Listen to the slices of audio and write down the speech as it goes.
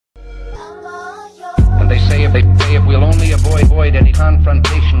They say if we'll only avoid any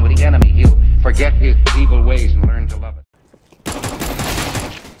confrontation with the enemy, he'll forget his evil ways and learn to love it.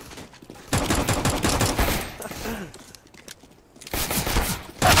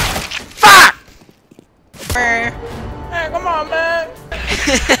 Fuck! Hey, come on, man!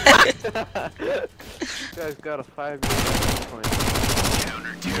 You guys got a 5-minute point.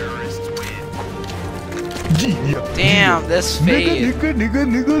 Counter-terrorist win. Damn, this fade.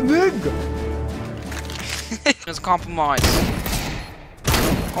 Nigga. It's compromise.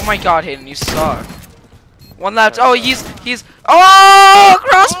 Oh my god, Hayden, you suck. One left. Oh, he's. Oh,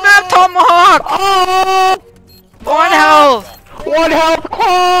 cross map tomahawk. Oh! 1 health. 1 health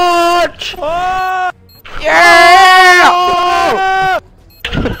clutch! Oh! Yeah!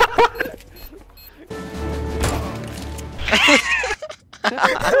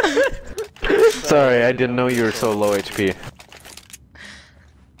 Sorry, I didn't know you were so low HP.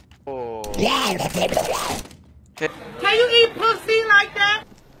 Oh. Can you eat pussy like that?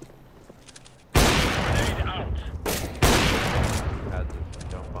 Had to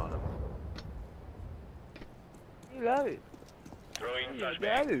jump on him. You love it. Throwing You flashbang.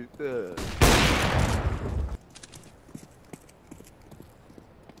 got it.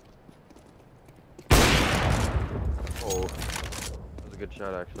 Oh, that was a good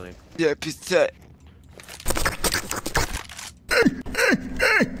shot actually. Yeah, pizza.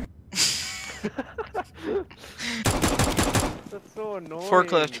 That's so annoying.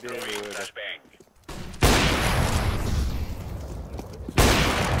 Forklift. Dude. Flashbang.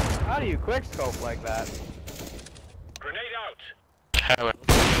 How do you quickscope like that? Grenade out.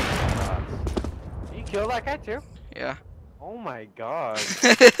 You kill that guy too? Yeah. Oh my god.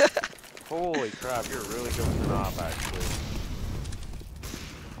 Holy crap, you're really good with an op actually.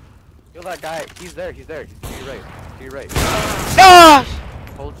 Kill that guy. He's there. He's to your right. To your right. Ah!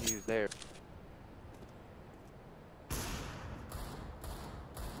 Told you he's there.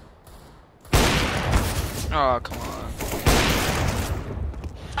 Oh, come on.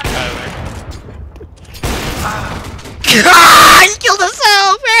 Ah, he killed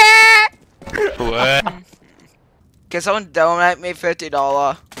himself, man! What? Can someone donate me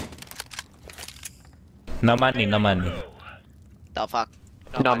 $50? No money, no money. The fuck?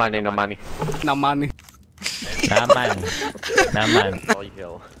 No money. Naman. Naman. All you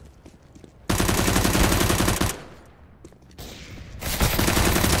kill.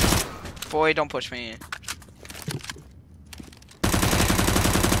 Boy, don't push me.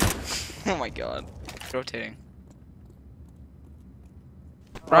 Oh my god. Rotating.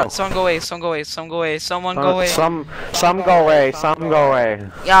 Oh. Someone go away, someone go away, someone go away, someone go away. Some go away. Some go away.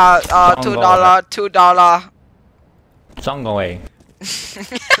 Yeah, Some go away. $2. Song away. Fire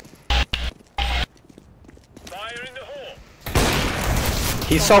in the hole.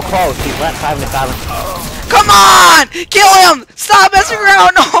 He's so close. He's left side of the balance. Come on! Kill him! Stop messing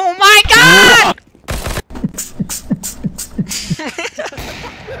around! Oh my god!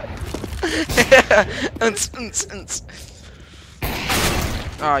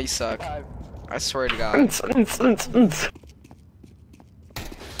 Oh, you suck. I swear to God.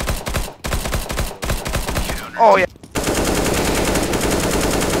 Oh yeah.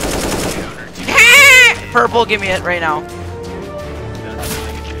 Purple, give me it right now.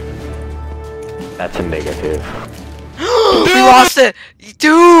 That's a negative. We lost it!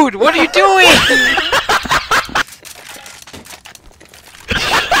 Dude, what are you doing?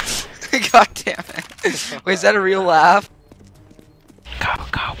 God damn it. Wait, is that a real laugh? Go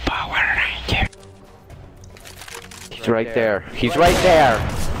Power Ranger. He's right there. He's right there.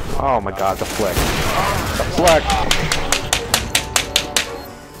 Oh my god, the flick. The flick.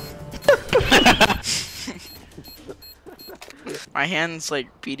 My hand's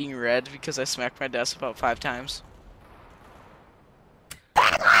like beating red because I smacked my desk about 5 times.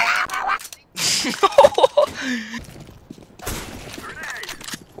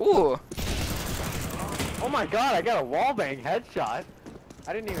 Ooh. Oh my god, I got a wallbang headshot.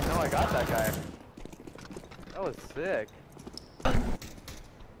 I didn't even know I got that guy. That was sick.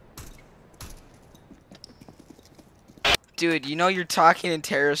 Dude, you know you're talking in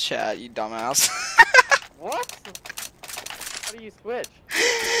terrorist chat, you dumbass. What? How do you switch?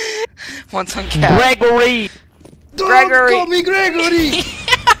 Once on cat. Gregory! Gregory! Call me Gregory!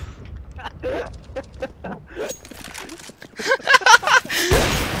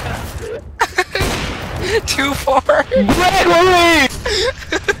 2-4. Gregory!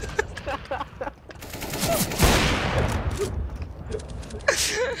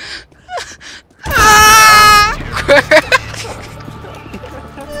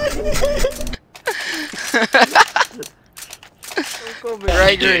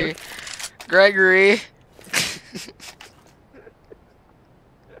 Gregory. Gregory.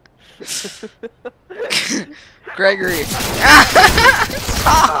 Gregory.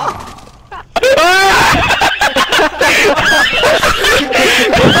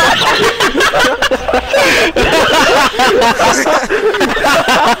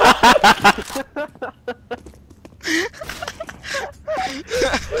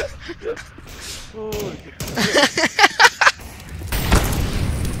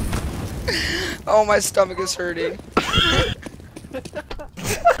 Oh, my stomach is hurting.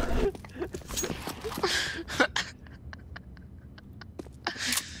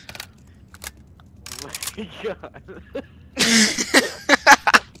 God.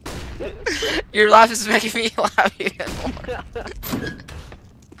 Your laugh is making me laugh even more.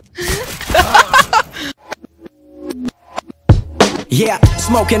 Yeah,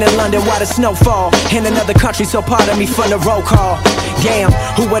 smoking in London while the snow fall. In another country, so pardon me from the roll call. Damn,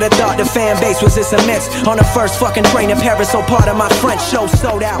 who would've thought the fan base was this immense? On the first fucking train in Paris, so part of my French show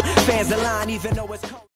sold out. Fans align even though it's cold.